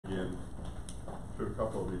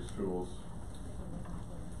couple of these tools.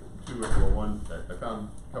 Well, one, I found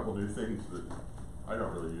a couple new things that I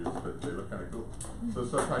don't really use, but they look kind of cool. So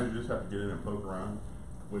sometimes you just have to get in and poke around,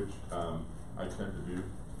 which I tend to do.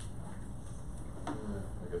 I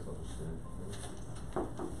guess I'll just stand.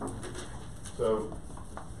 So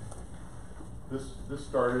this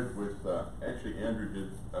started with, actually Andrew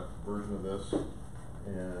did a version of this,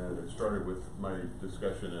 and it started with my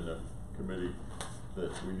discussion in a committee that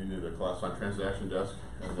we needed a class on transaction desk,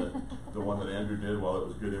 and that the one that Andrew did, while it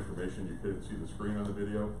was good information, you couldn't see the screen on the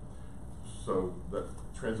video. So that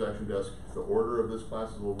transaction desk, the order of this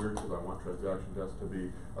class is a little weird because I want transaction desk to be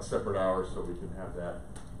a separate hour so we can have that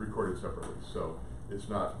recorded separately. So it's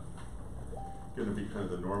not going to be kind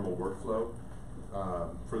of the normal workflow.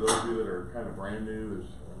 For those of you that are kind of brand new,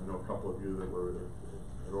 I know a couple of you that were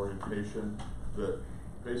at orientation, that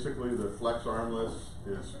basically the flex armless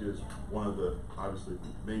is one of the obviously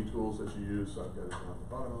main tools that you use. So I've got it down at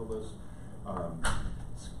the bottom of the list.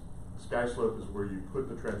 SkySlope is where you put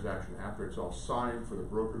the transaction after it's all signed for the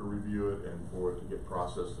broker to review it and for it to get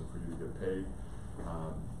processed and for you to get paid.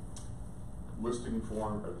 Listing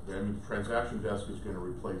form, transaction desk is going to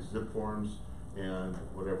replace zip forms and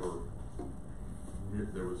whatever.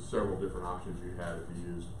 There was several different options you had if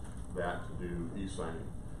you used that to do e-signing.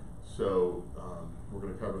 So we're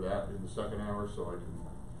going to cover that in the second hour, so I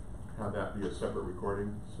can have that be a separate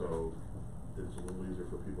recording. So it's a little easier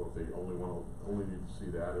for people if they only need to see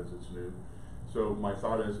that as it's new. So my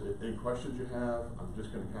thought is, any questions you have, I'm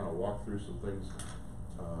just going to kind of walk through some things,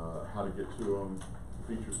 how to get to them,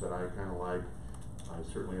 features that I kind of like. I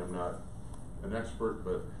certainly am not an expert,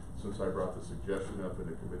 but since I brought the suggestion up in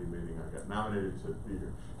a committee meeting, I got nominated to be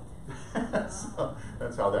here. So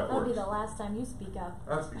that's how that works. That'll be the last time you speak up.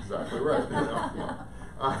 That's exactly right.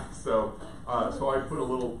 So I put a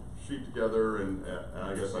little sheet together, and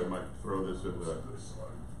I guess I might throw this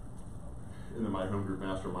into my home group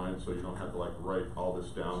mastermind, so you don't have to like write all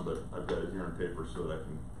this down, but I've got it here on paper so that I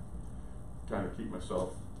can kind of keep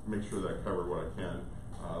myself, make sure that I cover what I can.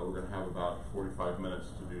 We're going to have about 45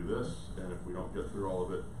 minutes to do this, and if we don't get through all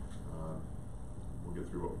of it, we'll get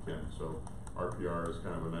through what we can. So RPR is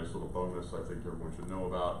kind of a nice little bonus I think everyone should know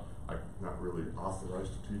about. I'm not really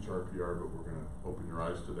authorized to teach RPR, but we're going to open your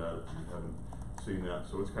eyes to that if you haven't seen that.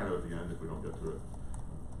 So it's kind of at the end if we don't get to it.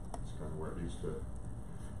 It's kind of where it needs to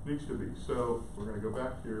be. So we're going to go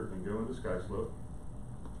back here and go into SkySlope.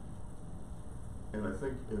 And I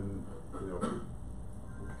think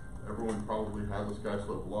everyone probably has a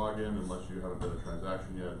SkySlope login unless you haven't done a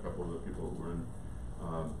transaction yet. A couple of the people that were in.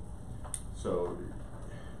 So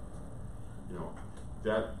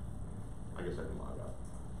that, I guess I can log out.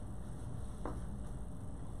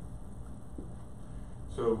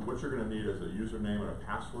 So what you're going to need is a username and a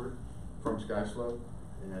password from SkySlope,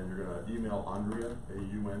 and you're going to email Andrea,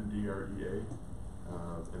 A-U-N-D-R-E-A.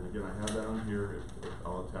 And again, I have that on here.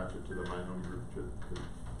 I'll attach it to the My Home Group to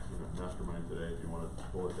mastermind today if you want to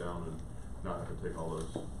pull it down and not have to take all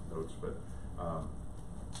those notes. But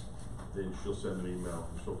then she'll send an email.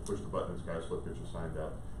 She'll push the button in SkySlope, get you signed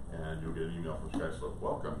up, and you'll get an email from SkySlope.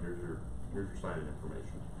 Welcome. Here's your signing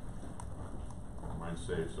information. Mine's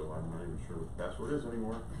saved, so I'm not even sure what the password is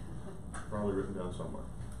anymore. Probably written down somewhere.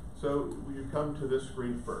 So you come to this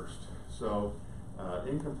screen first. So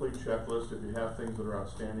incomplete checklist. If you have things that are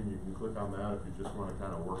outstanding, you can click on that. If you just want to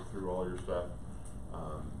kind of work through all your stuff.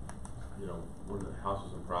 When the house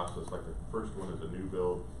is in process, like the first one is a new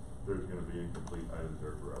build, there's going to be incomplete items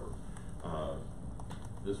there forever.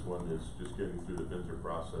 This one is just getting through the Binzer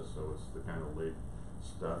process, so it's the kind of late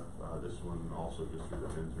stuff. This one also just through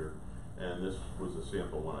the Binzer. And this was a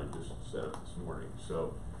sample one I just set up this morning.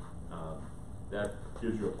 So that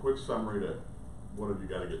gives you a quick summary to what have you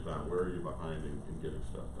got to get done, where are you behind in getting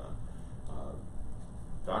stuff done.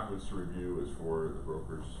 Documents to review is for the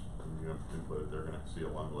brokers. When you input it, they're going to see a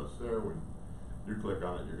long list there. When you click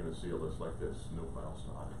on it, you're going to see a list like this, no file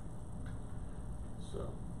started.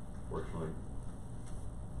 So fortunately,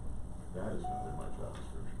 that is not in my job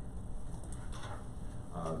description.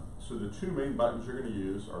 So the two main buttons you're going to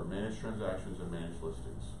use are Manage Transactions and Manage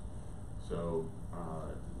Listings. So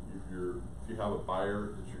if you have a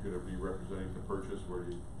buyer that you're going to be representing to purchase, where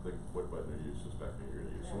do you think, what button are you suspecting you're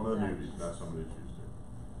going to use? So one of the newbies, not somebody that's used to.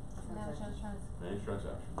 Manage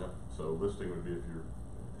Transactions, yeah. So listing would be if you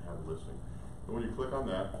have a listing. And when you click on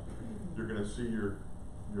that, you're going to see your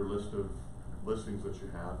list of listings that you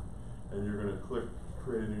have, and you're going to click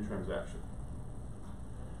Create a New Transaction.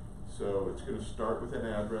 So it's going to start with an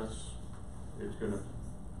address. It's going to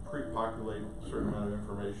pre-populate a certain amount of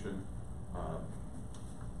information.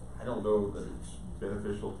 I don't know that it's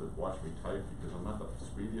beneficial to watch me type because I'm not the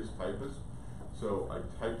speediest typist. So I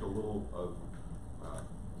typed a little of,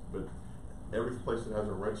 but every place that has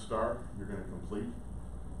a red star, you're going to complete.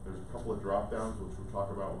 There's a couple of drop downs, which we'll talk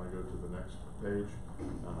about when I go to the next page.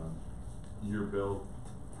 Year build,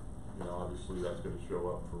 you know, obviously that's going to show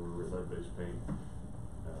up for lead-based paint.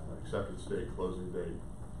 Acceptance date, closing date,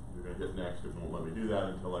 you're going to hit next. It won't let me do that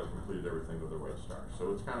until I've completed everything with a red star.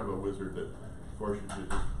 So it's kind of a wizard that forces you to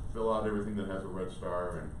just fill out everything that has a red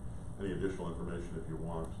star and any additional information if you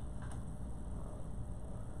want.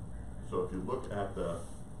 So if you look at the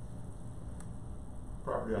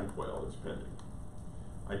property on Quail that's pending,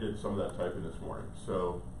 I did some of that typing this morning.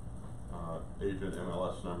 So agent,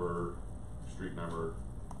 MLS number, street number,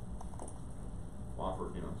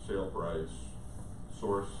 offer, you know, sale price,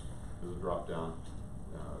 source is a drop down.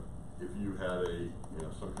 If you had a, you know,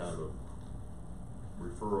 some kind of a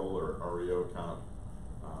referral or REO account,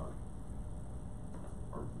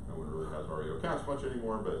 or no one really has REO accounts much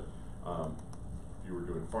anymore, but if you were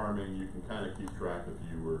doing farming, you can kind of keep track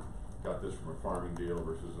if you got this from a farming deal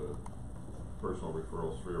versus a personal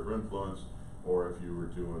referral sphere of influence, or if you were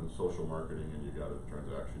doing social marketing and you got a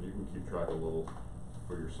transaction, you can keep track a little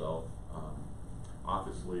for yourself.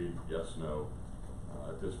 Office lead, yes, no.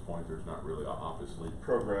 At this point, there's not really an office lead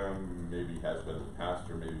program. Maybe has been in the past,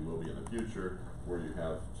 or maybe will be in the future, where you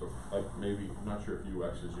have, so like maybe, I'm not sure if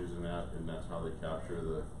UX is using that, and that's how they capture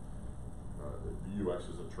the UX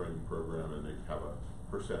is a training program, and they have a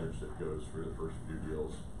percentage that goes for the first few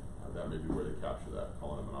deals. That may be where they capture that,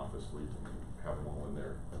 calling them an office lead and have them all in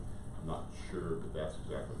there. I'm not sure that that's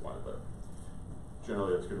exactly why, but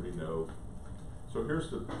generally it's going to be no. So here's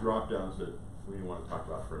the drop downs that we want to talk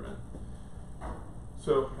about for a minute.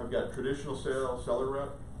 So I've got traditional sale seller rep,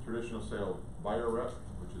 traditional sale buyer rep,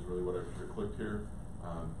 which is really what I should have clicked here.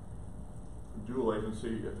 Dual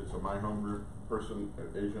agency, if it's a My Home Group person,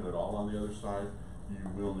 agent at all on the other side, you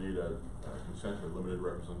will need a consent to limited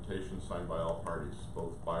representation signed by all parties,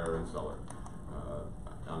 both buyer and seller.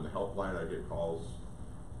 On the helpline, I get calls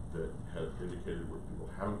that have indicated where people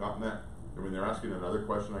haven't gotten that. I mean, they're asking another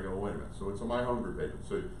question. I go, well, wait a minute. So it's a My Home Group agent.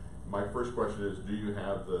 So my first question is, do you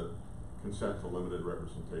have the consent to limited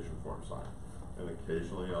representation form signed? And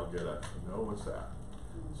occasionally I'll get a, no, what's that?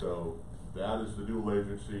 So that is the dual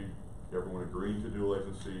agency. Everyone agreeing to dual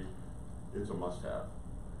agency. It's a must-have.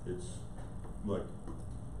 It's like,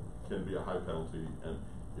 can be a high penalty and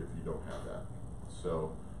if you don't have that.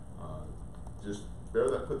 So just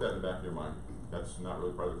put that in the back of your mind. That's not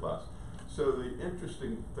really part of the class. So the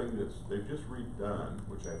interesting thing they've just redone,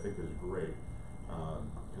 which I think is great,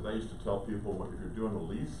 because I used to tell people, if you're doing a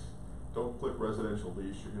lease, don't click residential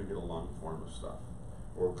lease, you're going to get a long form of stuff.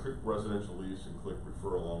 Or click residential lease and click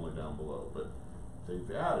referral only down below. But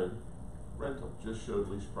they've added rental, just showed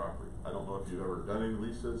lease property. I don't know if you've ever done any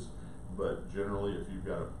leases, but generally if you've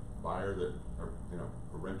got a buyer that, or you know,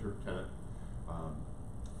 a renter, tenant,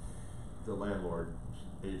 the landlord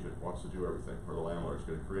agent wants to do everything, or the landlord's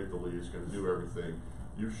going to create the lease, going to do everything.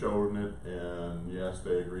 You've shown it, and yes,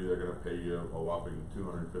 they agree they're going to pay you a whopping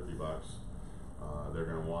 $250. They're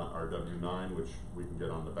going to want our W-9, which we can get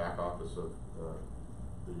on the back office of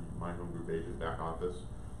the My Home Group agent back office,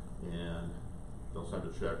 and they'll send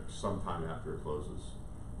a check sometime after it closes.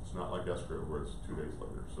 It's not like escrow where it's 2 days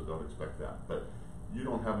later, so don't expect that. But you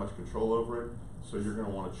don't have much control over it, so you're going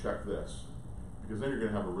to want to check this, because then you're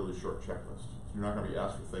going to have a really short checklist. You're not going to be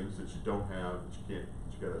asked for things that you don't have, that you can't,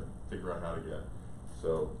 that you got to figure out how to get.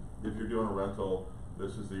 So if you're doing a rental,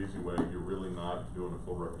 this is the easy way. You're really not doing a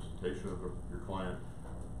full representation of your client,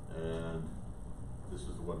 and this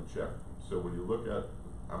is the one to check. So when you look at,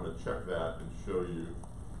 I'm going to check that and show you,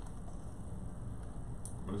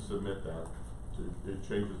 I'm going to submit that. It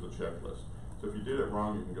changes the checklist. So if you did it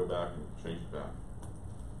wrong, you can go back and change it back.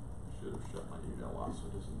 Should have shut my email off so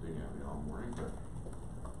it doesn't ding at me all morning. But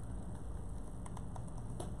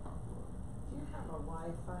do you have a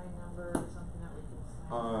Wi-Fi number or something that we can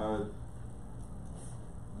sign?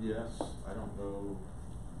 Yes, I don't know.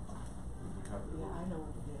 Yeah, I know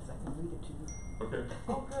what it is. I can read it to you. okay.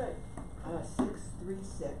 Oh, good.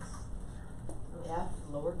 636 F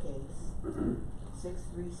lowercase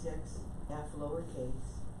 636 F lowercase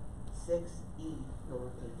 6E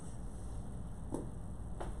lowercase.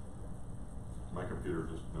 My computer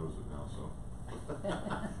just knows it now, so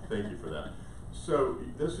thank you for that. So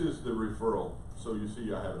this is the referral. So you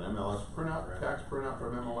see I have an MLS printout, tax printout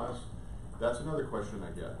from MLS. That's another question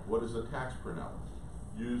I get. What is a tax printout?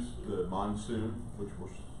 Use the Monsoon, which we'll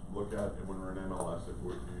look at when we're in MLS if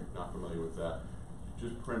you're not familiar with that.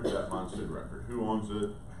 Just print that Monsoon record. Who owns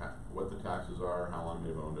it, what the taxes are, how long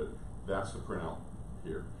they've owned it. That's the printout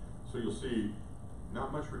here. So you'll see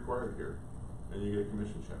not much required here, and you get a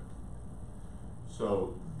commission check.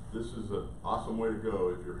 So this is an awesome way to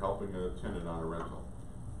go if you're helping a tenant on a rental.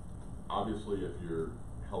 Obviously, if you're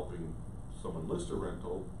helping someone list a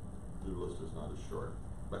rental, the list is not as short.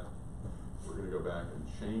 But we're gonna go back and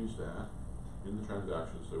change that in the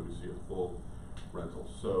transaction so we see a full rental.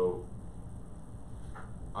 So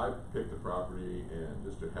I picked the property and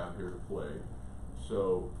just to have here to play.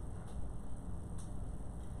 So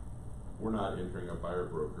we're not entering a buyer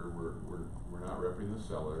broker. We're not repping the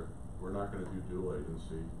seller. We're not going to do dual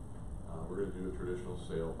agency. We're going to do a traditional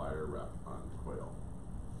sale buyer rep on Quail.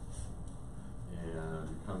 And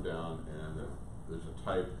you come down and there's a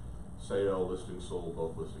type sale, listing sold,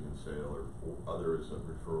 both listing and sale, or other is a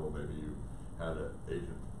referral. Maybe you had an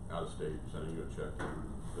agent out of state sending you a check.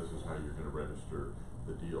 This is how you're going to register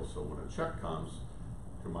the deal. So when a check comes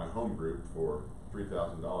to my home group for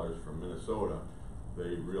 $3,000 from Minnesota,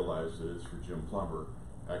 they realize that it's for Jim Plummer.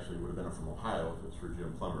 Actually, it would have been from Ohio if it's for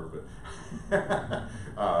Jim Plummer, but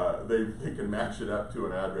they can match it up to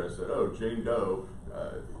an address that, oh, Jane Doe,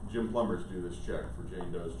 Jim Plummer's due this check for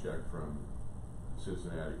Jane Doe's check from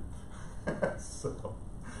Cincinnati. So,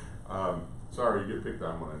 sorry, you get picked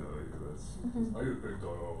on when I know you do this. I get picked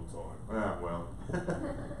on all the time. Yeah, well.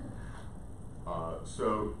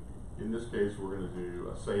 So, in this case, we're going to do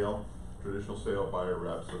a sale, traditional sale buyer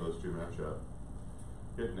rep, so those two match up.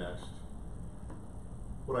 Hit next.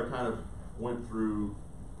 What I kind of went through,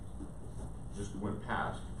 just went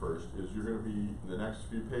past first, is you're going to be, in the next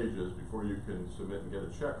few pages, before you can submit and get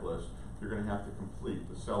a checklist, you're going to have to complete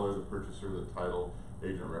the seller, the purchaser, the title,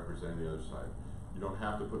 agent representing the other side. You don't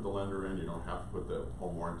have to put the lender in, you don't have to put the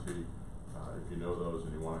home warranty. If you know those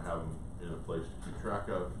and you want to have them in a place to keep track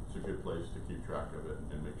of, it's a good place to keep track of it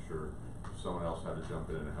and make sure if someone else had to jump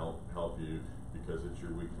in and help you because it's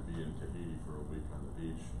your week to be in Tahiti for a week on the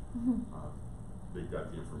beach. They've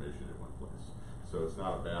got the information in one place. So it's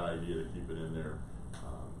not a bad idea to keep it in there,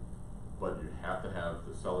 but you have to have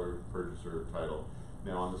the seller, purchaser, title.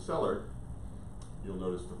 Now on the seller, you'll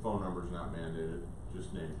notice the phone number is not mandated,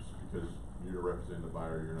 just names, because you're representing the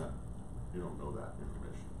buyer, you don't know that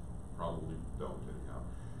information. Probably don't anyhow.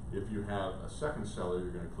 If you have a second seller,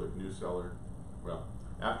 you're going to click new seller. Well,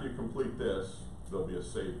 after you complete this, there'll be a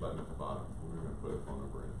save button at the bottom. We're going to put a phone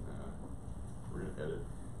number in. We're going to edit.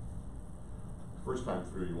 First time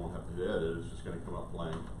through, you won't have to hit edit. It's just going to come up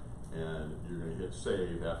blank, and you're going to hit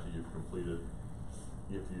save after you've completed.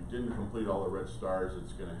 If you didn't complete all the red stars,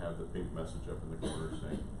 it's going to have the pink message up in the corner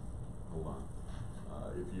saying, "Hold on."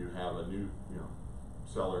 If you have a new,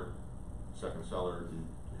 seller, second seller, you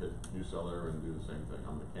hit new seller and do the same thing.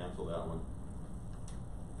 I'm going to cancel that one.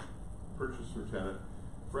 Purchaser tenant.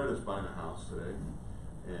 Fred is buying a house today,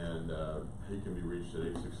 and he can be reached at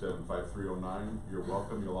 867-5309. You're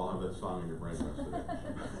welcome. You'll all have that song in your brain rest today.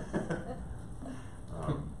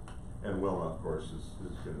 And Wilma, of course, is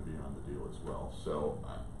going to be on the deal as well. So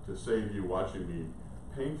to save you watching me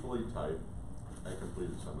painfully type, I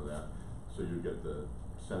completed some of that, so you get the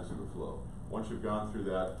sense of the flow. Once you've gone through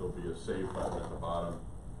that, there'll be a save button at the bottom.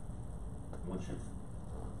 Once you've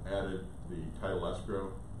added the title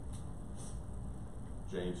escrow,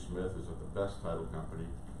 Jane Smith is at the best title company.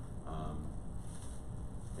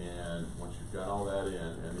 And once you've got all that in,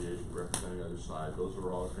 and the agent representing the other side, those are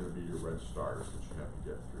all going to be your red stars that you have to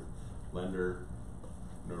get through. Lender,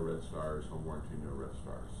 no red stars. Home warranty, no red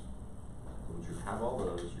stars. So once you have all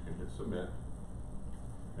those, you can hit submit,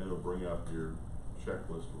 and it'll bring up your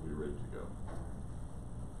checklist. Will be ready to go.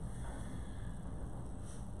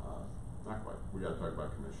 Not quite. We got to talk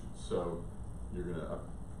about commissions. So you're going to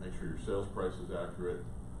make sure your sales price is accurate.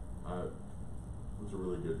 It was a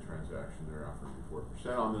really good transaction. They're offering you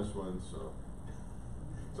 4% on this one, so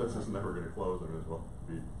since it's never going to close, I might as well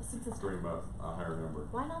dream up a higher number.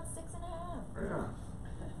 Why not 6.5? Yeah.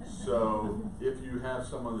 So if you have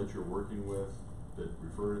someone that you're working with that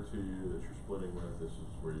referred it to you, that you're splitting with, this is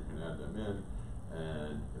where you can add them in.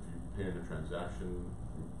 And if you pay in a transaction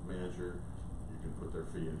manager, you can put their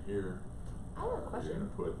fee in here. I have a question. You're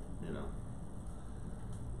going to put,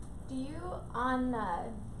 Do you,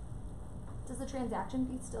 does the transaction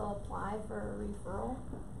fee still apply for a referral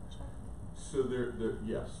check? So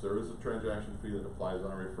yes, there is a transaction fee that applies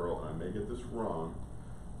on a referral, and I may get this wrong,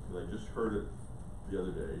 because I just heard it the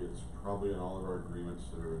other day. It's probably in all of our agreements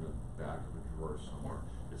that are in the back of a drawer somewhere.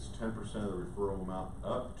 Yeah. It's 10% of the referral amount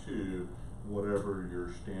up to whatever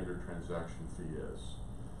your standard transaction fee is.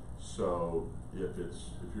 So if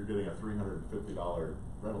you're getting a $350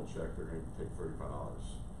 rental check, they're going to take $35.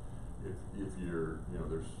 If you're,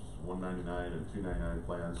 there's $199 and $299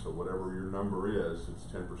 plans, so whatever your number is, it's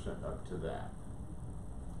 10% up to that.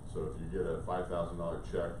 So if you get a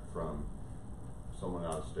 $5,000 check from someone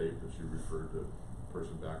out of state that you referred the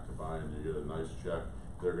person back to buy, and you get a nice check,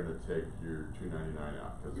 they're gonna take your $2.99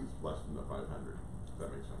 out, cause it's less than the 500, if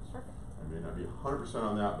that makes sense. Perfect. I may not be 100%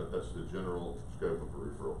 on that, but that's the general scope of a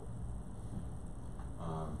referral.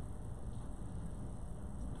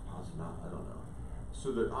 Deposit amount, I don't know.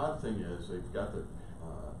 So the odd thing is, they've got the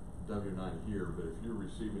W-9 here, but if you're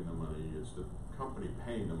receiving the money, it's the company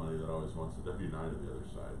paying the money that always wants the W-9 on the other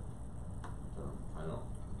side. So,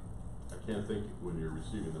 I can't think when you're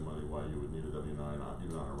receiving the money why you would need a W-9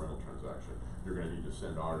 even on a rental transaction. You're gonna need to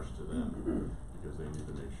send ours to them, because they need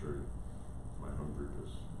to make sure my home group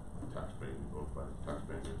is tax-paying, both by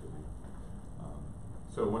tax-paying entity.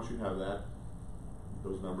 So once you have that,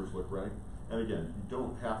 those numbers look right. And again, you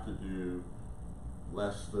don't have to do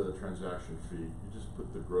less the transaction fee. You just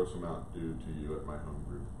put the gross amount due to you at my home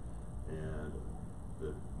group, and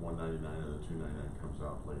the $1.99 and the $2.99 comes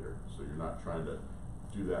out later. So you're not trying to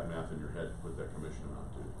do that math in your head to put that commission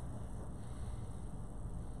amount due.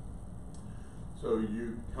 So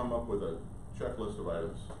you come up with a checklist of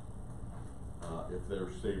items. If they're,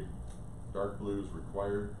 say, dark blue is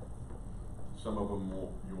required, some of them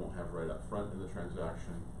you won't have right up front in the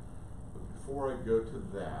transaction. But before I go to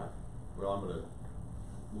that, well,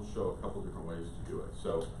 we'll show a couple different ways to do it.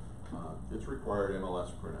 So it's required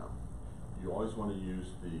MLS printout. You always want to use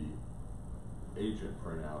the agent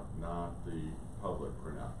printout, not the public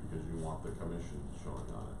printout, because you want the commission showing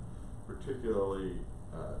on it. Particularly,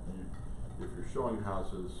 if you're showing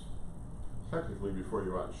houses, technically before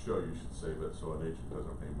you go out and show, you should save it so an agent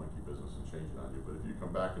doesn't pay monkey business and change it on you. But if you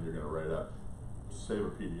come back and you're going to write up, save a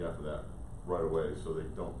PDF of that right away so they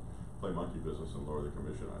don't play monkey business and lower the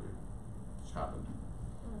commission on you. It's happened.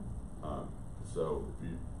 So if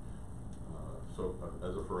you,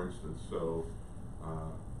 as a for instance, for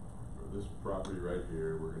this property right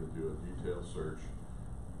here, we're going to do a detailed search,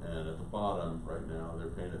 and at the bottom right now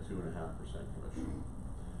they're paying a 2.5% commission.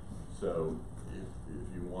 So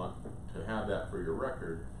if you want to have that for your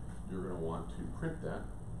record, you're going to want to print that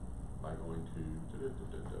by going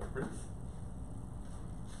to print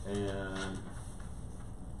and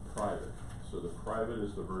private. So the private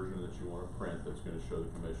is the version that you want to print that's going to show the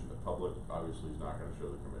commission. The public obviously is not going to show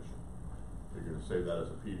the commission. You're going to save that as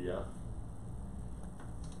a PDF,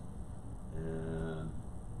 and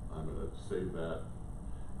I'm going to save that.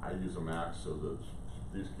 I use a Mac, so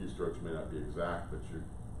these keystrokes may not be exact, but you're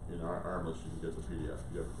in Armless, you can get the PDF.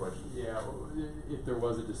 Do you have a question? Yeah, if there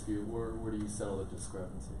was a dispute, where do you settle the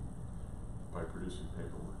discrepancy? By producing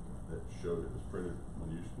paperwork that showed it was printed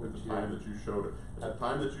when you, Which at the time that you showed it. At the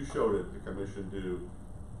time that you showed it, the commission due,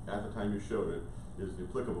 at the time you showed it, is the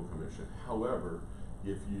applicable commission. However,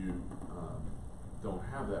 if you don't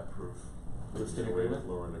have that proof, Listing there's a way agreement? of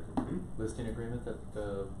lowering the commission. Listing agreement that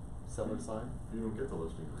the seller signed? You don't get the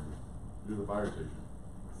listing agreement. You're the buyer's agent.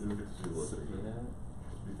 You don't get to see the listing Subpoena agreement. it?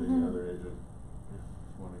 You think the other agent.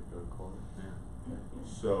 Want to go to court? Yeah.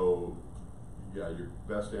 So, yeah, your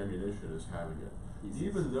best ammunition is having it. Easy.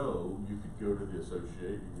 Even though you could go to the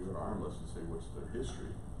association, you go to Armless and say, what's the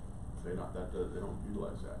history? They don't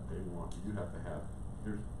utilize that. They want, you have to have,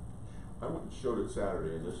 I went and showed it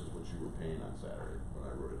Saturday, and this is what you were paying on Saturday when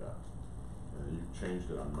I wrote it up. And you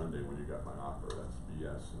changed it on Monday when you got my offer. That's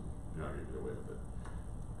BS, and you're not gonna get away with it.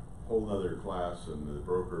 Whole nother class, and the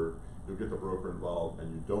broker, you'll get the broker involved,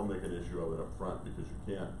 and you don't make an issue of it up front because you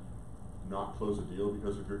can't not close a deal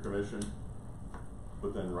because of your commission.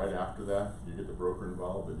 But then right after that, you get the broker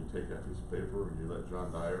involved, and you take that piece of paper and you let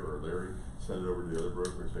John Dyer or Larry send it over to the other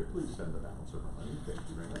broker and say, please send the balance of my money. Thank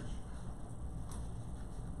you very much.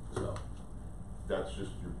 So that's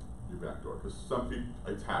just your back door. Because some people,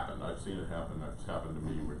 it's happened. I've seen it happen. It's happened to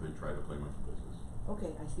me where they try to play monkey business. Okay,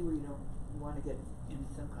 I see where you don't want to get in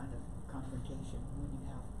some kind of confrontation when you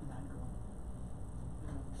have an ongoing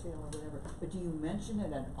sale or whatever. But do you mention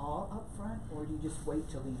it at all up front, or do you just wait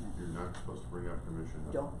till the end? You're not supposed to bring up commission.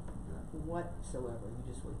 Don't Yeah. whatsoever. You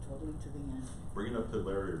just wait totally to the end. Bring it up to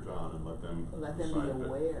Larry or John and let them Let them decide, be but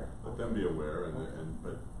aware. Let them be aware, Okay.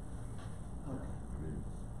 but Okay. I mean,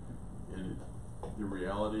 and the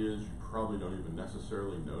reality is you probably don't even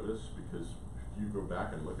necessarily notice, because if you go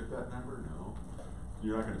back and look at that number, no,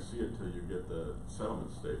 you're not gonna see it till you get the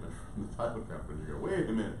settlement statement from the title company. You go, wait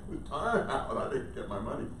a minute, time out, I didn't get my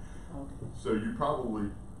money. Okay. So you probably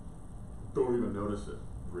don't even notice it,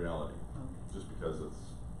 reality, Okay. just because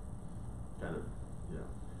it's kind of,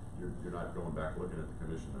 you're not going back looking at the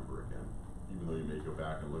commission number again, even though you may go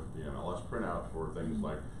back and look at the MLS printout for things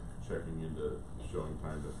like checking into showing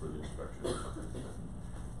time for the inspection or something.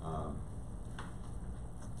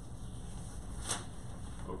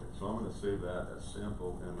 Okay, so I'm going to save that as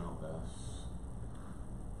sample MLS,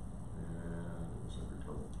 and under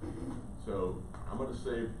total. So I'm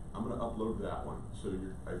gonna upload that one. So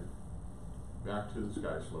back to the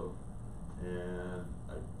sky slope, and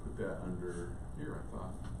I put that under here, I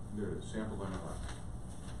thought. There it is, sample MLS.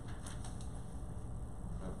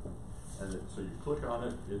 So you click on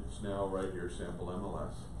it, it's now right here, sample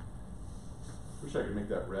MLS. Wish I could make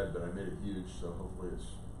that red, but I made it huge, so hopefully it's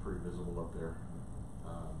pretty visible up there.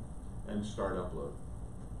 And start upload.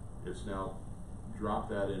 It's now dropped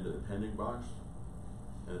that into the pending box,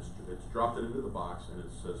 and it's dropped it into the box, and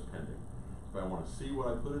it says pending. If I want to see what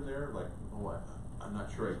I put in there, like, I'm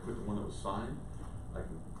not sure I put the one that was signed, I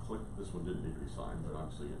can click, this one didn't need to be signed, but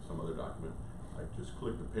obviously in some other document, I just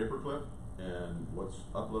click the paperclip, and what's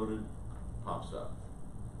uploaded pops up.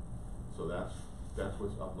 So that's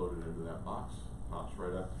what's uploaded into that box, pops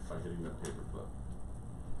right up by hitting that paperclip.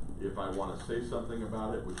 If I want to say something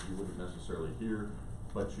about it, which you wouldn't necessarily hear,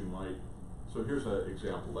 but you might, so here's an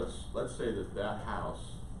example. Let's say that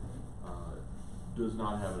house does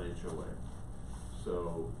not have an HOA.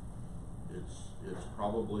 So it's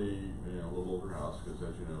probably a little older house, because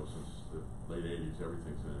as you know, since the late 80s,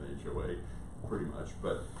 everything's in an HOA pretty much.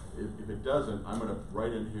 But if it doesn't, I'm going to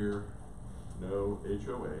write in here no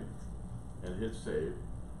HOA and hit save.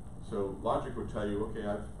 So logic would tell you, okay,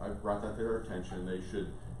 I've brought that to their attention, they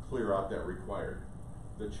should clear out that required.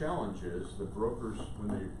 The challenge is the brokers, when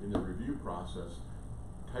they in the review process,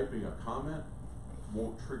 typing a comment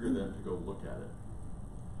won't trigger them to go look at it.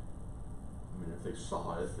 I mean, if they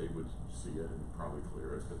saw it, they would see it and probably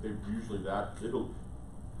clear it, but they usually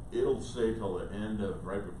it'll say till the end of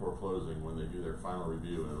right before closing when they do their final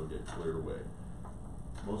review, and it'll get cleared away.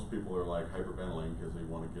 Most people are like hyperventilating because they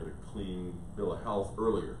want to get a clean bill of health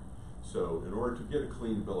earlier. So in order to get a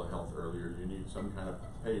clean bill of health earlier, you need some kind of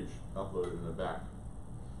page uploaded in the back.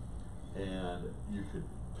 And you could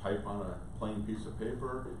type on a plain piece of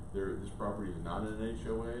paper, this property is not in an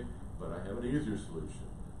HOA, but I have an easier solution.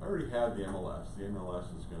 I already have the MLS. The MLS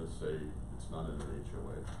is going to say it's not in an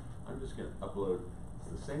HOA. I'm just going to upload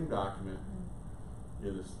the same document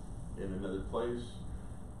in another place,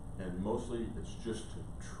 and mostly it's just to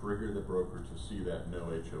trigger the broker to see that no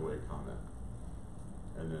HOA comment,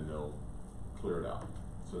 and then they'll clear it out.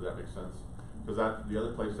 So that makes sense? Because the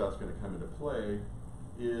other place that's going to come into play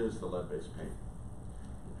is the lead-based paint.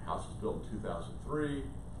 The house was built in 2003.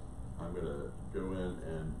 I'm going to go in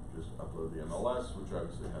and just upload the MLS, which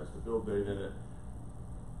obviously has the build date in it.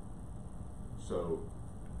 So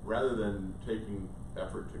rather than taking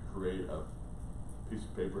effort to create a piece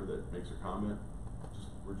of paper that makes a comment,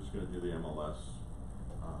 we're just going to do the MLS,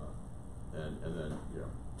 and then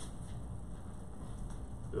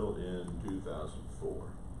built in 2004,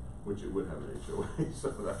 which it would have an HOA. So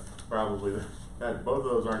that probably both of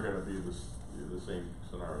those aren't going to be the same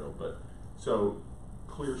scenario, but so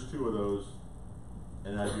clears two of those,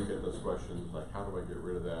 and I do get those questions like, how do I get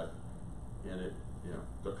rid of that? And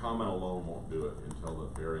the comment alone won't do it until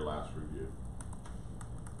the very last review.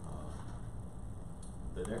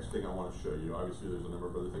 The next thing I want to show you, obviously there's a number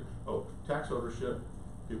of other things. Oh, tax ownership.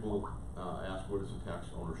 People ask, what is a tax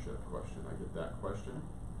ownership question? I get that question.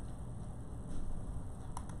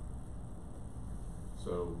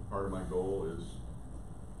 So part of my goal is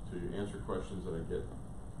to answer questions that I get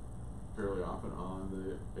fairly often on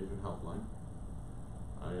the agent helpline.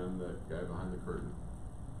 I am the guy behind the curtain.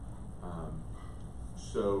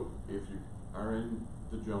 So if you are in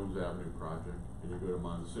the Jones Avenue project and you go to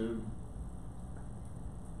Monsoon,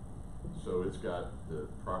 so it's got the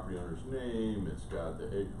property owner's name, it's got the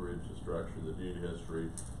acreage, the structure, the deed history,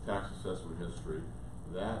 tax assessment history.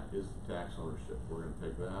 That is the tax ownership. We're going to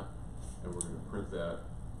take that and we're going to print that.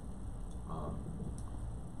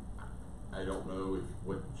 I don't know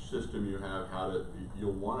what system you have,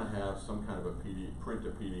 you'll want to have some kind of a print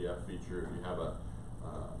to PDF feature. If you have a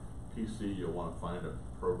PC, you'll want to find a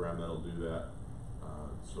program that'll do that.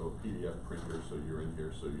 So PDF printer, so you're in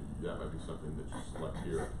here, so that might be something that you select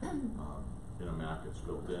here. In a Mac, it's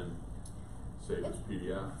built in. Save as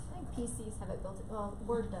PDF. I think PCs have it built in. Well,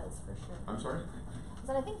 Word does for sure. I'm sorry?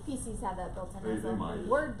 But I think PCs have that built in. They might.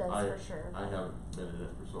 Word does for sure. I haven't been in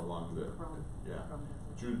it for so long that, yeah.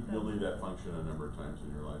 You'll need that function a number of times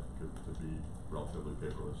in your life to be relatively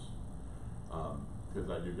paperless. Because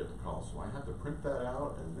I do get the call, so I have to print that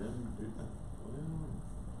out and then do that.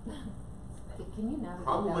 Well, Can you navigate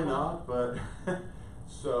probably that not, but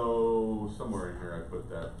so somewhere in here I put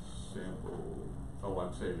that sample. Oh,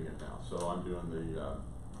 I'm saving it now. So I'm doing the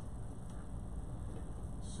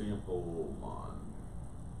sample on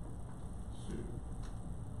Monsoon.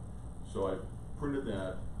 So I printed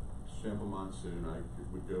that sample Monsoon. I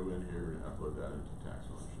would go in here and upload that into tax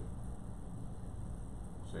ownership.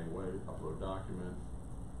 same way, upload document,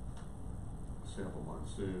 sample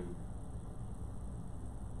monsoon.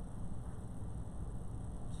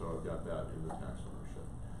 So I've got that in the tax ownership.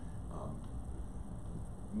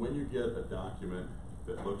 When you get a document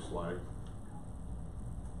that looks like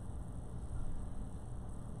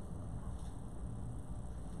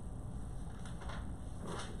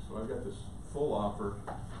so I've got this full offer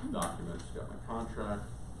document, it's got my contract,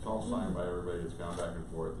 it's all signed by everybody, it's gone back and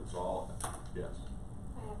forth, it's all, yes.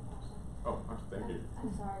 I have a question. Oh, thank you.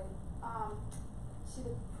 I'm sorry.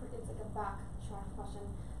 It's like a backtrack question.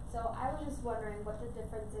 So I was just wondering what the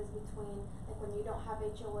difference is between, like, when you don't have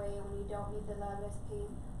HOA and when you don't meet the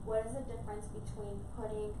LSP, what is the difference between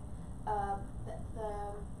putting the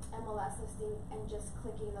MLS listing and just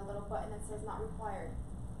clicking the little button that says not required?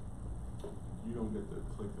 You don't get to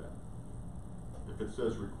click that. If it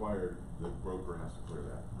says required, the broker has to clear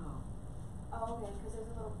that. Oh, okay, because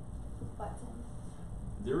there's a little button.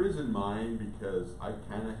 There is in mine because I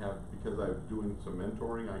kinda have, because I'm doing some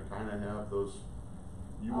mentoring, I kinda have those,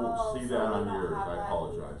 you won't see so that you on don't yours, have I that.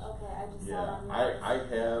 apologize. Okay, I just saw it Yeah, on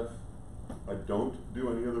yours. I don't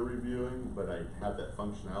do any of the reviewing, but I have that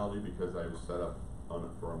functionality because I was set up on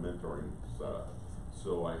it for a mentoring setup.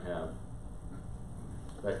 So I have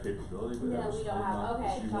that capability, but No, else we don't will have- not-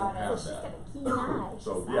 okay, you got won't it. have So she's that. got a keen eye.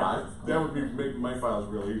 So, She's yeah, fast. that would be, make my files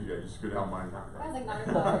real easy, I just could have mine not I was like, right.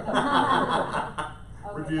 not required.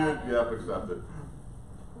 Okay, Review it, got yep, accept it.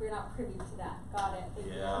 We're not privy to that. Got it. Thank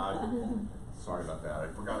you. Sorry about that, I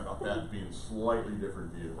forgot about that being slightly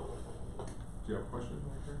different view. Do you have a question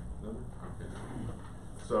right there? Another? Okay.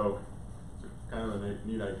 So, it's kind of a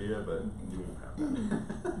neat idea, but you won't have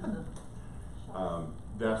that.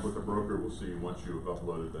 That's what the broker will see once you've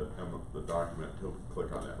uploaded the document. He'll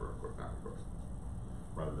click on that real quick, not of course,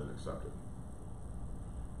 rather than accept it.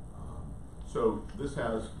 So this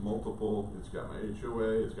has multiple, it's got my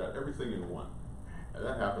HOA, it's got everything in one. And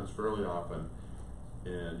that happens fairly often.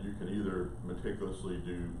 And you can either meticulously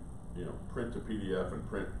do, print to PDF and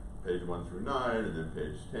print page 1 through 9, and then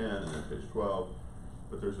page 10, and then page 12.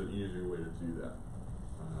 But there's an easier way to do that.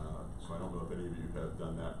 So I don't know if any of you have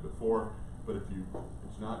done that before, but if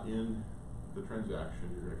it's not in the transaction,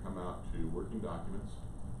 you're going to come out to working documents,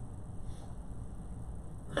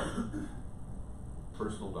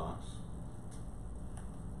 personal docs,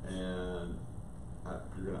 and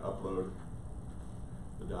you're going to upload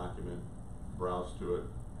the document, browse to it,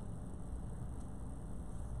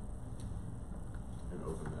 and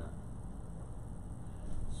open that.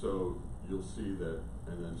 So you'll see that,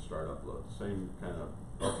 and then start upload. Same kind of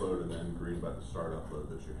upload and then green button start upload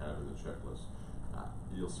that you have in the checklist.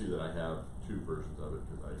 You'll see that I have two versions of it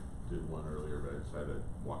because I did one earlier, but I decided to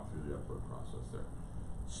walk through the upload process there.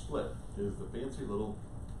 Split is the fancy little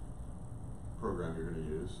program you're going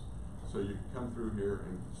to use. So you can come through here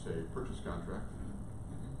and say purchase contract.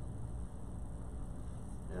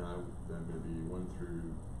 And I'm going to be 1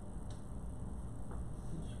 through,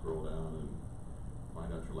 you scroll down and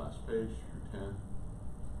find out your last page through 10.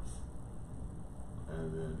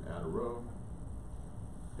 And then add a row.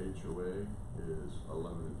 HOA is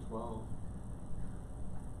 11 and 12.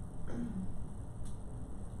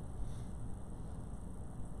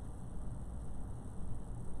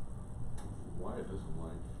 Why it doesn't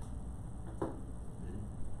like me?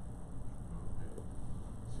 Okay.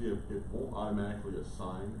 See, it won't automatically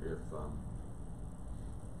assign if it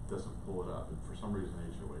doesn't pull it up, and for some reason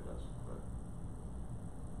HOA doesn't. But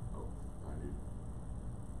I need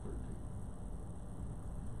 13.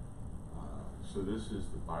 So this is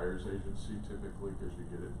the buyer's agency typically, because you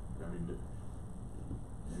get it. I mean,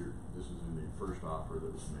 this is in the first offer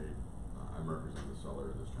that was made. I'm representing the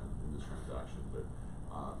seller in this transaction, but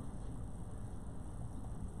let's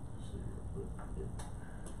see here. But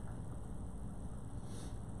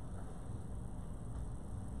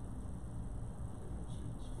let's see,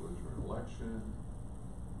 disclosure and election.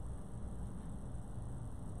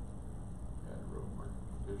 Add row market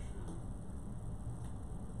condition.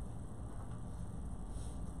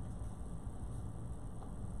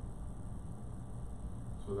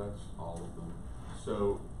 So that's all of them.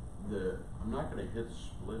 So I'm not going to hit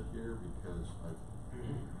split here because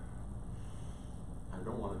I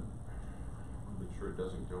don't want to make sure it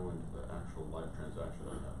doesn't go into the actual live transaction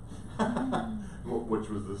I have, which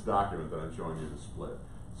was this document that I'm showing you to split.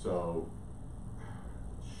 So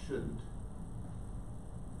it shouldn't.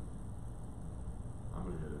 I'm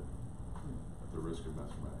going to hit it at the risk of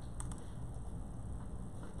messing with it.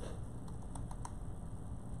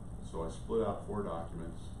 So I split out 4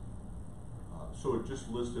 documents. So it just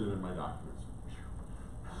listed it in my documents.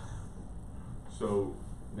 So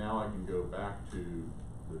now I can go back to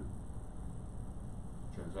the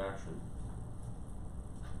transaction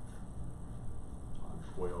on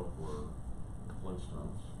Quail for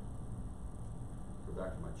Flintstones. Go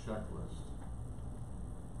back to my checklist.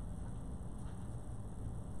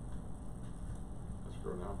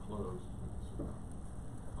 Escrow now closed.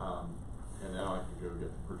 And now I can go get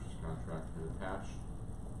the purchase contract and attached.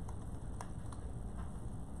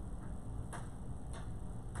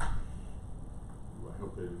 Ooh, I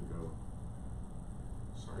hope they didn't go.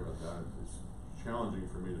 Sorry about that. It's challenging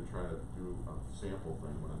for me to try to do a sample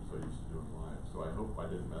thing when I'm so used to doing live. So I hope I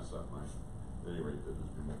didn't mess up my, at any rate, there'll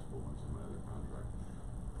just be multiple ones in my other contract.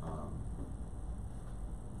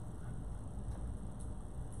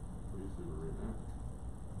 Please leave a read now.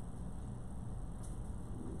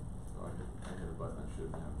 Oh, I hit a button I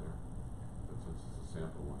shouldn't have there, but since it's a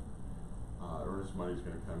sample one. Earnest money's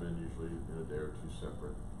gonna come in usually in a day or two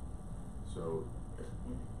separate. So,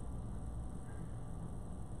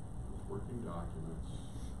 working documents,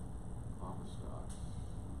 office docs.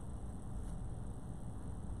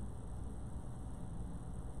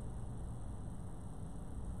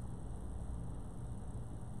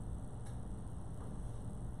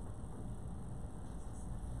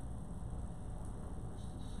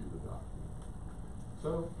 Just to see the document. So,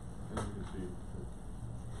 as you can see,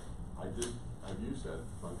 I've used that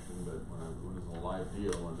function, but when it was a live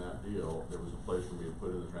deal, and that deal, there was a place for me to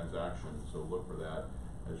put in the transaction, so look for that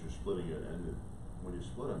as you're splitting it, and when you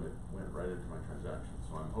split them, it went right into my transaction.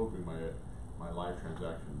 So I'm hoping my live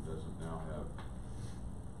transaction doesn't now have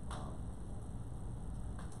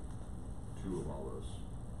two of all those.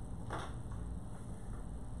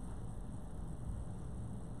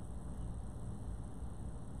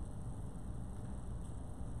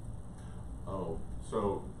 Oh,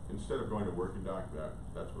 so instead of going to working doc,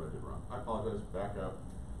 that's what I did wrong. I apologize, back up,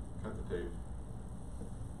 cut the tape.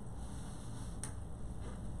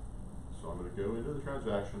 So I'm going to go into the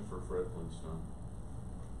transaction for Fred Flintstone.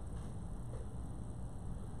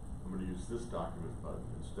 I'm going to use this document button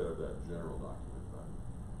instead of that general document button.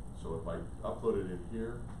 So if I upload it in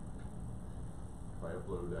here, if I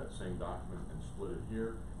upload that same document and split it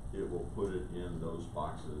here, it will put it in those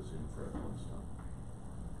boxes in Fred Flintstone.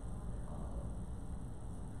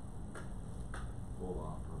 Full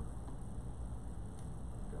offer.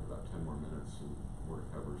 Got about 10 more minutes and more to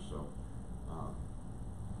cover, so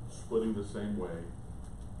splitting the same way,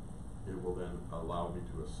 it will then allow me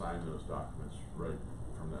to assign those documents right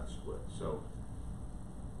from that split. So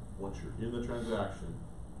once you're in the transaction,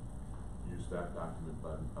 use that document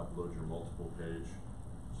button, upload your multiple page,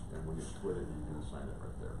 and when you split it, you can assign it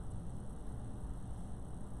right there.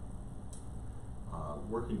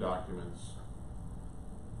 Working documents,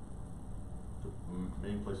 the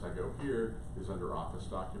main place I go here is under Office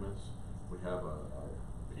Documents. We have a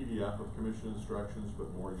PDF of commission instructions,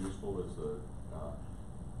 but more useful is the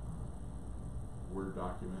Word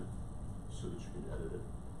document so that you can edit it.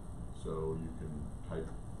 So you can type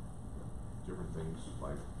different things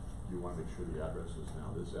like you want to make sure the address is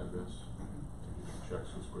now this address to get your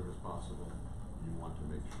checks as quick as possible. You want to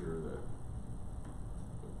make sure that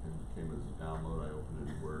it came as a download, I opened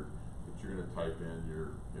it in Word, that you're going to type in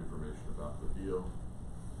your information about the deal.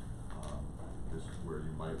 This is where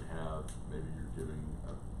you might have, maybe you're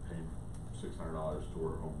paying $600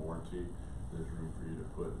 toward home warranty. There's room for you to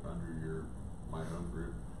put under your My Home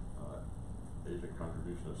Group agent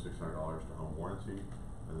contribution of $600 to home warranty,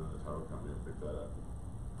 and then the title company will pick that up,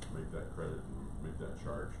 make that credit, and make that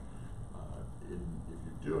charge. If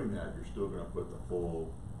you're doing that, you're still going to put the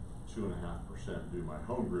full 2.5% due My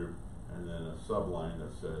Home Group, and then a subline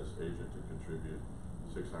that says agent to contribute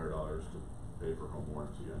 $600 to pay for home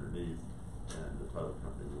warranty underneath, and the title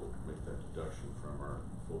company will make that deduction from our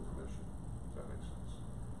full commission, if that makes sense.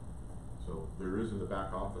 So there is in the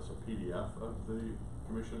back office a PDF of the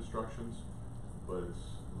commission instructions, but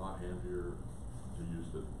it's a lot handier to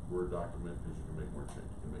use the Word document because you can make more change,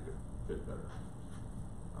 you can make it fit better.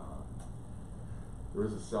 There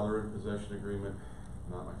is a seller in possession agreement,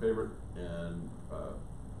 not my favorite, and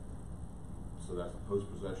so that's a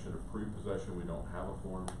post-possession. A pre-possession, we don't have a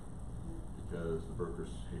form because the brokers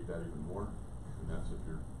hate that even more, and that's if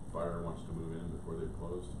your buyer wants to move in before they've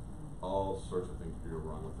closed. All sorts of things could go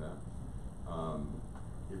wrong with that.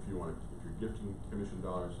 If you're gifting commission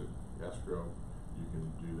dollars at escrow, you can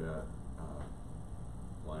do that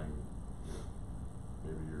laying,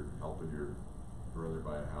 maybe you're helping your brother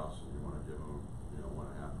buy a house and you want to give him 1.5%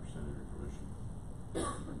 of your commission. You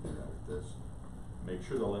can do that with this. Make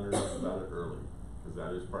sure the lender knows about it early, because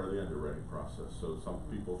that is part of the underwriting process. So some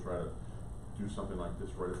people try to do something like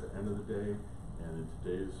this right at the end of the day, and in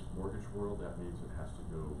today's mortgage world, that means it has to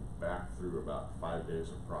go back through about 5 days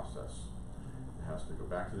of process. It has to go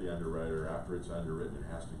back to the underwriter. After it's underwritten, it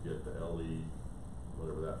has to get the LE,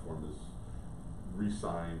 whatever that form is,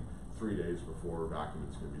 re-signed 3 days before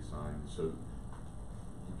documents can be signed. So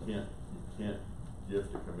you can't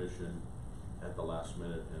gift a commission at the last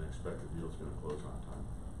minute and expect the deal's gonna close on time.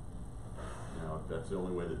 Now, if that's the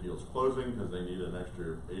only way the deal's closing, because they need an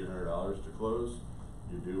extra $800 to close,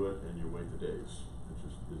 you do it and you wait the days. It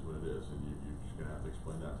just is what it is, and you're just gonna have to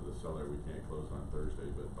explain that to the seller. We can't close on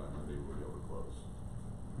Thursday, but by Monday we'll be able to close.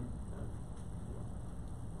 And, you know,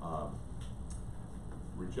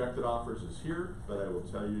 rejected offers is here, but I will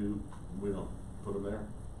tell you, we don't put them there.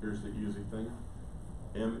 Here's the easy thing: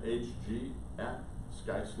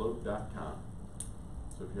 mhg@skyslope.com.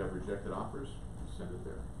 So if you have rejected offers, send it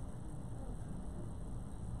there.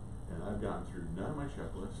 And I've gone through none of my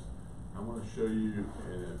checklists. I want to show you,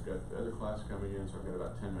 and I've got the other class coming in, so I've got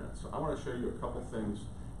about 10 minutes. So I want to show you a couple things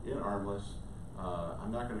in Armless.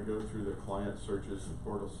 I'm not going to go through the client searches and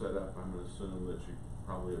portal setup. I'm going to assume that you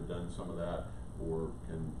probably have done some of that, or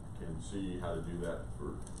can see how to do that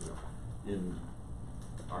for, in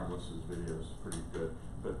Armless's videos. Pretty good.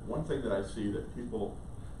 But one thing that I see that people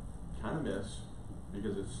kind of miss,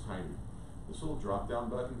 because it's tiny, this little drop down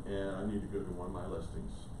button, and I need to go to one of my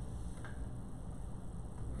listings.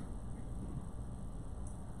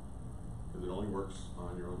 Because it only works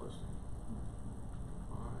on your own listing.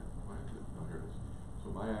 Why is it? Oh, here it is. So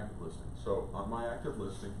my active listing. So on my active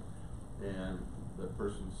listing, and the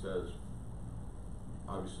person says,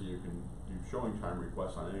 obviously you can do showing time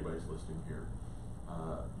requests on anybody's listing here.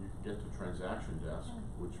 You can get to transaction desk,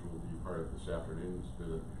 which will be part of this afternoon's,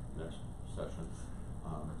 the next session.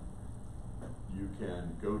 You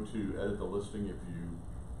can go to edit the listing. If you,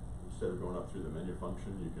 instead of going up through the menu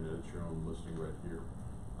function, you can edit your own listing right here.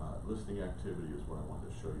 Listing activity is what I wanted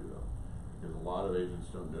to show you though, because a lot of agents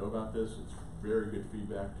don't know about this. It's very good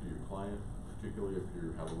feedback to your client, particularly if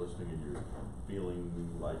you have a listing and you're feeling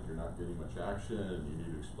like you're not getting much action and you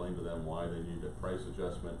need to explain to them why they need a price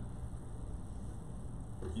adjustment.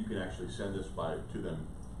 You can actually send this to them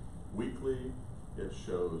weekly. It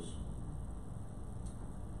shows,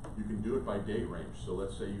 you can do it by date range. So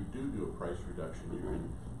let's say you do a price reduction, you can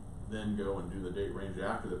then go and do the date range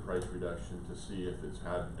after the price reduction to see if it's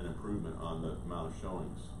had an improvement on the amount of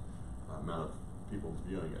showings, amount of people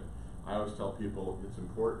viewing it. I always tell people it's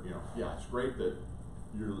important, yeah, it's great that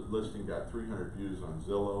your listing got 300 views on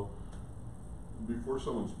Zillow. Before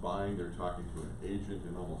someone's buying, they're talking to an agent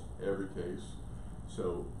in almost every case.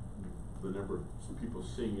 So the number of people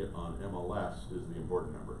seeing it on MLS is the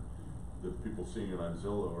important number. The people seeing it on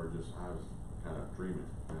Zillow are just, I was kind of dreaming,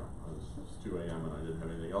 it's 2 a.m. and I didn't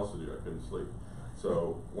have anything else to do, I couldn't sleep.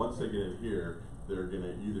 So once they get in here, they're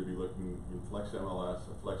gonna either be looking in Flex MLS,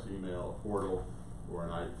 a Flex email, a portal, or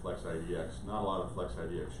an Flex IDX. Not a lot of Flex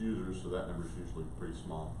IDX users, so that number is usually pretty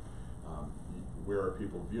small. Where are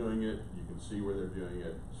people viewing it? You can see where they're viewing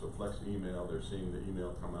it. So Flex email, they're seeing the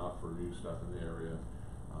email come out for new stuff in the area.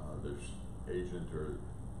 There's agent or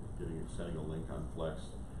sending a link on Flex.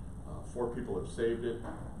 4 people have saved it,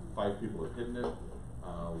 5 people have hidden it.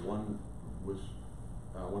 One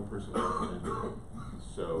person recommended it.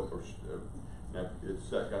 So, it's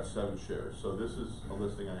got 7 shares. So this is a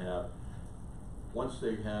listing I have. Once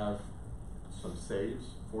they have some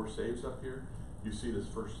saves, 4 saves up here, you see this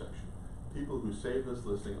first section. People who save this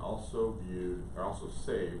listing also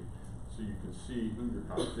saved, so you can see who your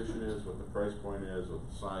competition is, what the price point is, what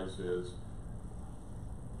the size is.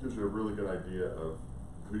 Gives you a really good idea of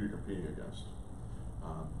who you're competing against.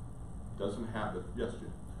 Doesn't have the, yes,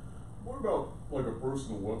 Jim? What about like a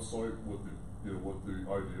personal website with the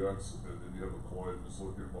IDX, and then you have a client that's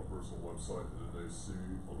looking at my personal website and then they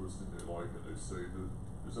see a listing they like and they save it?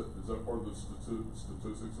 Is that part of the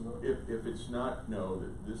statistics in that? If it's not, no,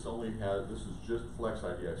 this is just Flex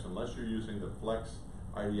IDX. Unless you're using the Flex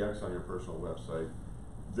IDX on your personal website,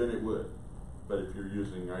 then it would. But if you're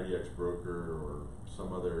using IDX Broker or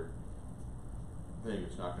some other thing,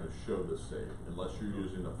 it's not going to show the save unless you're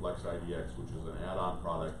using the Flex IDX, which is an add-on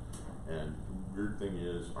product. And the weird thing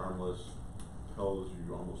is, Armless tells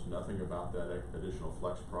you almost nothing about that additional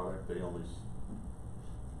Flex product. They only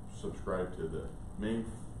subscribe to the main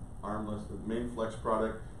Flex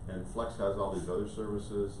product, and Flex has all these other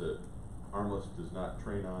services that Armless does not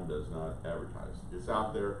train on, does not advertise. It's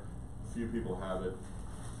out there. Few people have it.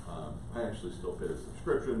 I actually still pay a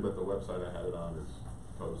subscription, but the website I had it on is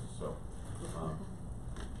closed.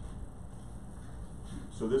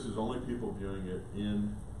 So this is only people viewing it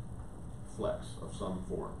in Flex of some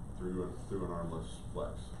form through an Armless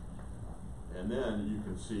Flex. And then you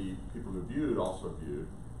can see people who viewed also viewed.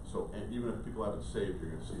 So, and even if people haven't saved,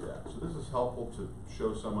 you're going to see that. So this is helpful to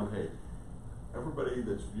show someone, hey, everybody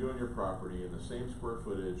that's viewing your property in the same square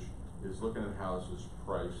footage is looking at houses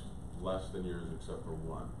priced less than yours except for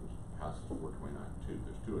one, whose house is 429,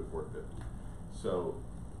 there's two at 450. So,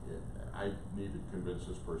 I need to convince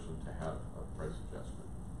this person to have a price adjustment.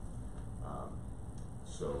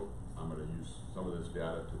 So, I'm gonna use some of this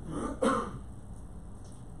data to do,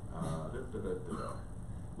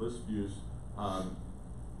 list views.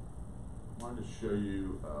 Wanted to show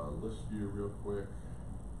you a list view real quick.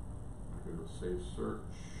 Go to save search.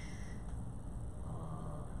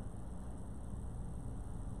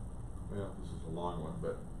 Well, this is a long one,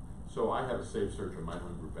 but so I have a save search on my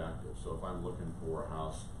home group active. So if I'm looking for a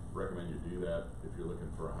house, recommend you do that. If you're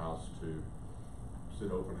looking for a house to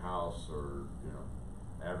sit open house or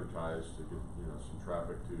advertise to get some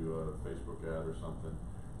traffic to a Facebook ad or something,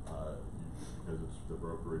 because it's the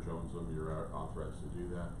brokerage owns them, you're authorized to do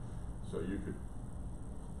that. So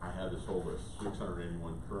I had this whole list,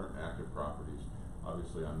 681 current active properties.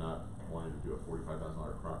 Obviously, I'm not wanting to do a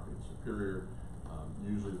 $45,000 property in Superior.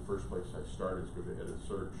 Usually the first place I start is go to edit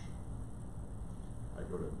search. I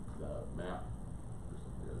go to map,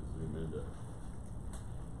 I zoom into,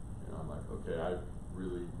 I'm like, okay, I'm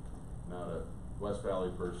really not a West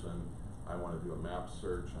Valley person. I want to do a map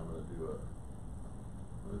search. I'm going to do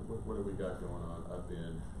what do we got going on up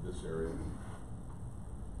in this area?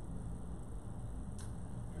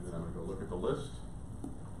 And then I'm going to go look at the list.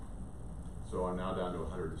 So I'm now down to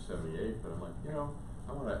 178, but I'm like,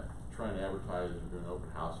 I want to try and advertise or do an open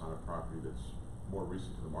house on a property that's more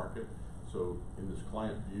recent to the market. So in this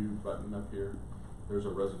client view button up here, there's a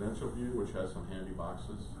residential view which has some handy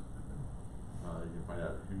boxes. You can find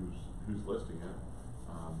out who's listing it.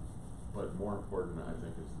 But more important, I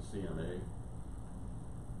think, is the CMA,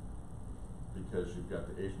 because you've got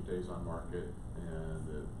the agent days on market and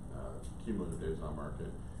the cumulative days on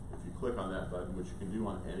market. If you click on that button, which you can do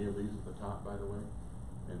on any of these at the top, by the way,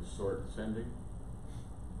 and sort sending,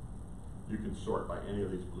 you can sort by any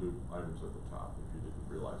of these blue items at the top, if you didn't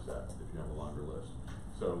realize that, if you have a longer list.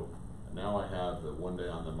 So now I have the 1 day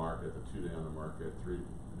on the market, the 2 day on the market,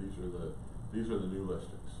 these are the new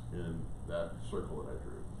listings in that circle that I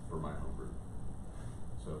drew for my home group.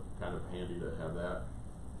 So kind of handy to have that.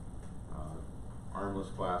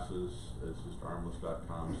 Armless classes, it's just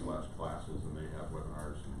armless.com/classes, and they have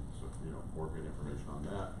webinars and more good information on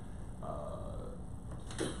that.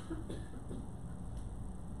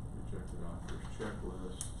 Rejected offers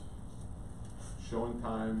checklist. Showing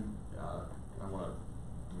time,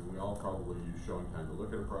 we all probably use showing time to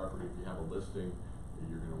look at a property. If you have a listing,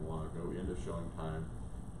 you're going to want to go into showing time,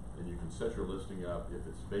 and you can set your listing up. If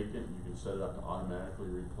it's vacant, you can set it up to automatically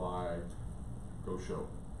reply, go show,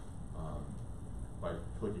 by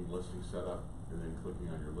clicking listing setup and then clicking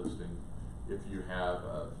on your listing. If you have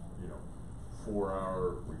a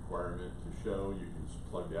 4-hour requirement to show, you can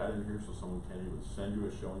plug that in here so someone can't even send you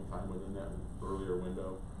a showing time within that earlier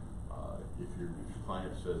window. If your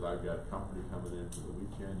client says, I've got company coming in for the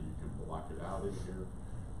weekend, you can block it out in here.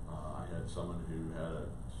 I had someone who had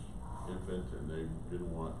an infant and they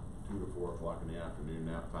didn't want 2 to 4 o'clock in the afternoon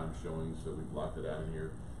nap time showing, so we blocked it out in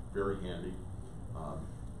here. Very handy.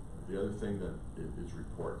 The other thing that is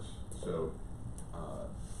reports. So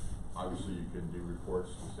obviously you can do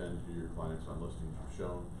reports to send to your clients on listings you've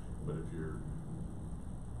shown, but if you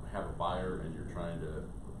have a buyer and you're trying to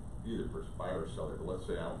either buyer or seller, but let's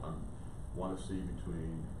say I want to see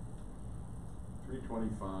between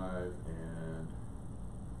 325 and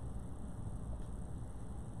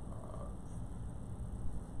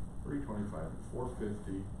 325 and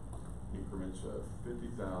 450 increments of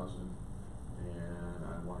 50,000. And I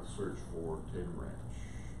want to search for Tatum Ranch.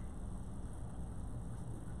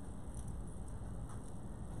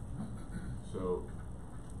 So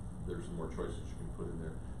there's some more choices you can put in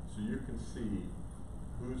there. So you can see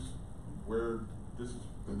where this is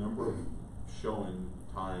the number of showing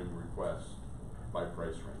time requests by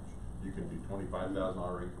price range. You can do $25,000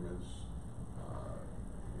 increments,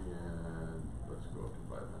 and let's go up to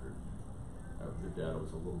 500. The data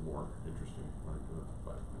was a little more interesting when I go up to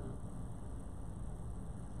 500.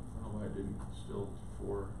 I didn't still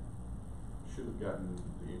should have gotten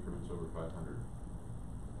the increments over 500.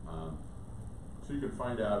 So you can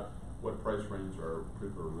find out what price range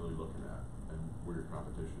people are really looking at and where your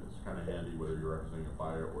competition is. It's kind of handy whether you're representing a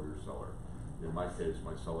buyer or your seller. In my case,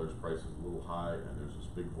 my seller's price is a little high and there's this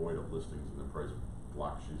big void of listings in the price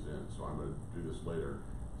block she's in. So I'm going to do this later,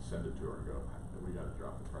 send it to her and go, we got to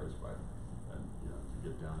drop the price by, and to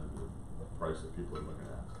get down into the price that people are looking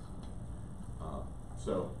at.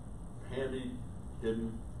 So handy,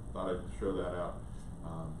 hidden, thought I'd show that out.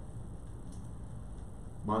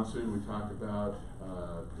 Monsoon we talked about,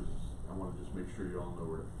 because I wanna just make sure you all know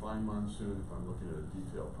where to find Monsoon. If I'm looking at a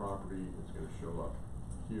detailed property, it's gonna show up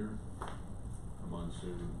here, a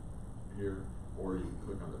Monsoon here, or you can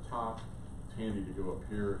click on the top. It's handy to go up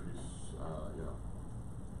here if you, you know,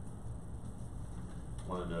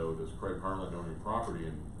 wanna know, does Craig Harlan own any property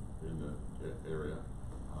in the area?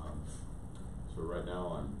 So right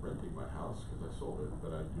now I'm renting my house because I sold it,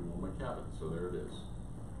 but I do own my cabin, so there it is.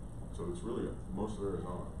 So it's really most of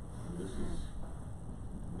Arizona. And this is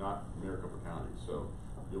not Maricopa County, so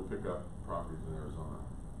you'll pick up properties in Arizona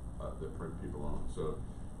that people own. So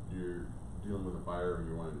you're dealing with a buyer and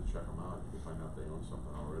you're wanting to check them out, you can find out they own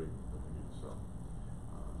something already that they need to sell.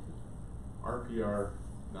 RPR,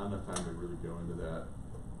 not enough time to really go into that.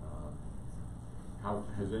 How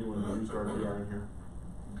has anyone used RPR in here?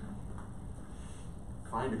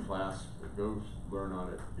 Find a class, go learn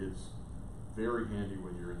on it. It's very handy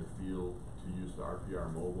when you're in the field to use the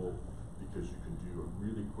RPR mobile because you can do a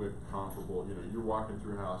really quick comparable, you know, you're walking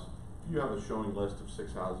through a house, if you have a showing list of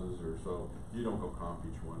 6 houses or so, you don't go comp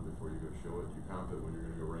each one before you go show it. You comp it when you're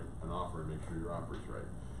gonna go rent an offer and make sure your offer's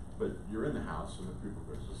right. But you're in the house and the people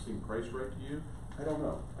go, does this seem price right to you? I don't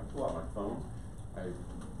know. I pull out my phone, I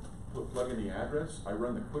plug in the address, I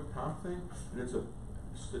run the quick comp thing, and it's a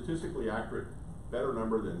statistically accurate, better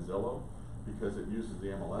number than Zillow because it uses the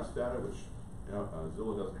MLS data, which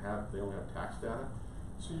Zillow doesn't have. They only have tax data.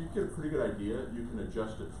 So you get a pretty good idea. You can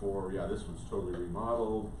adjust it for, yeah, this one's totally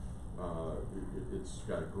remodeled. It's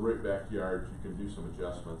got a great backyard. You can do some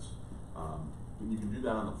adjustments. And you can do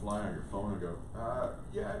that on the fly on your phone and go,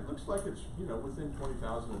 yeah, it looks like it's, you know, within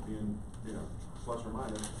 20,000 of being, you know, plus or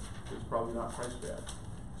minus. It's probably not price bad.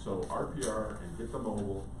 So RPR and get the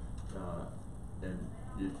mobile, and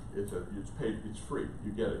it's free.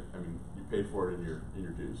 You get it. I mean, you paid for it in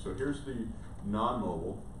your dues. So here's the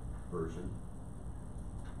non-mobile version.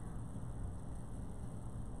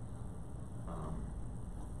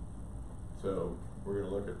 So we're going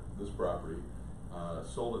to look at this property.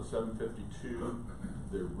 Sold at $752.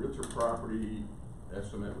 The realtor property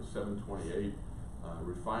estimate was $728.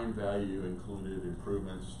 Refined value included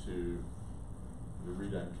improvements to the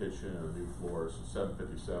redone kitchen and the new floors. So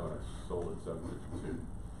 $757. I sold at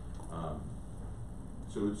 $752.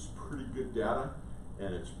 So it's pretty good data,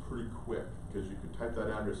 and it's pretty quick because you can type that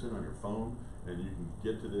address in on your phone, and you can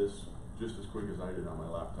get to this just as quick as I did on my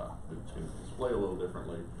laptop. It's going to display a little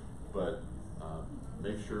differently, but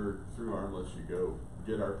make sure through Armless you go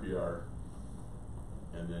get RPR,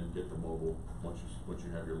 and then get the mobile. Once you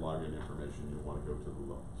have your login information, you'll want to go to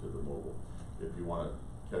the mobile. If you want to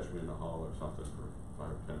catch me in the hall or something for 5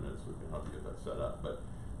 or 10 minutes, we can help you get that set up. But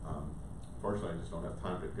fortunately, I just don't have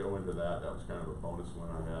time to go into that. That was kind of a bonus one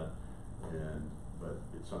I had, but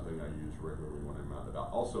it's something I use regularly when I'm out and about.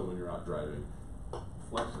 Also, when you're out driving,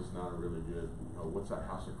 Flex is not a really good, you know, what's that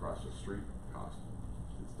house across the street cost?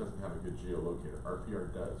 It doesn't have a good geolocator.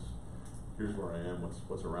 RPR does. Here's where I am,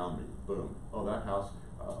 what's around me, boom. Oh, that house,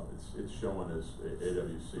 it's showing as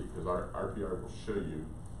AWC, because our RPR will show you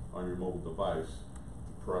on your mobile device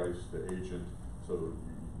the price, the agent, so you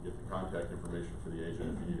can get the contact information for the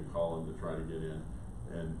agent if you need to call them to try to get in.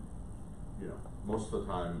 And, you know, most of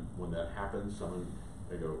the time when that happens,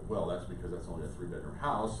 they go, well, that's because that's only a 3-bedroom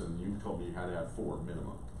house, and you told me you had to have 4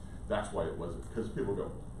 minimum. That's why it wasn't, because people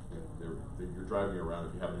go, you're driving around,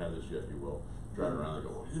 if you haven't had this yet, you will. Driving around, they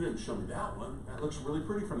go, well, you didn't show me that one. That looks really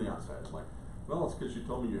pretty from the outside. It's like, well, it's because you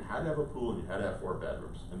told me you had to have a pool and you had to have 4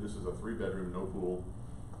 bedrooms. And this is a 3-bedroom, no pool.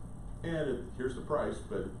 And here's the price,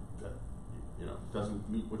 but you know, it doesn't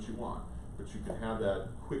meet what you want. But you can have that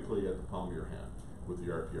quickly at the palm of your hand with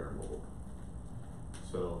the RPR mobile.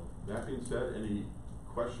 So that being said, any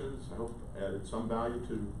questions? I hope added some value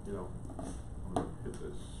to, you know, I'm going to hit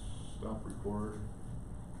this stop record.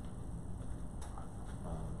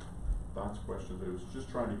 Thoughts, questions? I was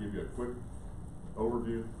just trying to give you a quick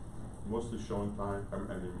overview, mostly showing time, I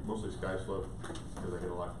mean mostly SkySlope, because I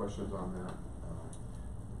get a lot of questions on that.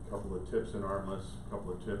 A couple of tips in Armless, a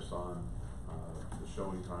couple of tips on the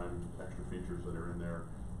showing time, extra features that are in there.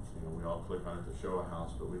 You know, we all click on it to show a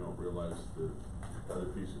house, but we don't realize the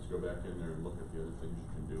other pieces. Go back in there and look at the other things you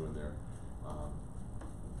can do in there.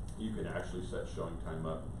 You can actually set showing time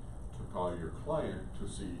up to call your client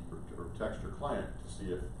to see, or text your client to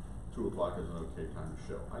see if 2 o'clock is an okay time to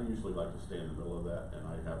show. I usually like to stay in the middle of that, and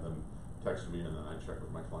I have them text me, and then I check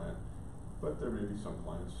with my client. But there may be some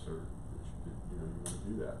clients, or you know, you want to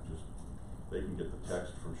do that. Just they can get the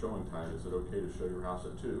text from showing time. Is it okay to show your house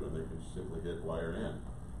at 2? And they can simply hit wire in,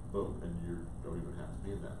 boom, and you don't even have to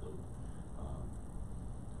be in that loop.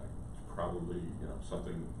 Probably, you know,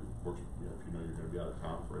 something that works. You know, if you know you're going to be out of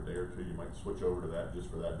town for a day or 2, you might switch over to that just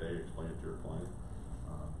for that day. Explain it to your client.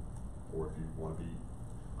 or if you wanna be,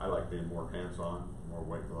 I like being more hands-on, more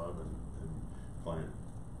white glove, and client,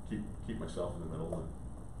 keep myself in the middle, and,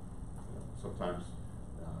 you know, sometimes,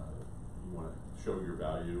 you wanna show your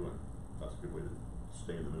value, and that's a good way to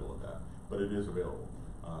stay in the middle of that, but it is available.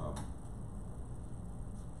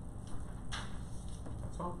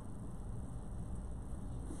 That's all.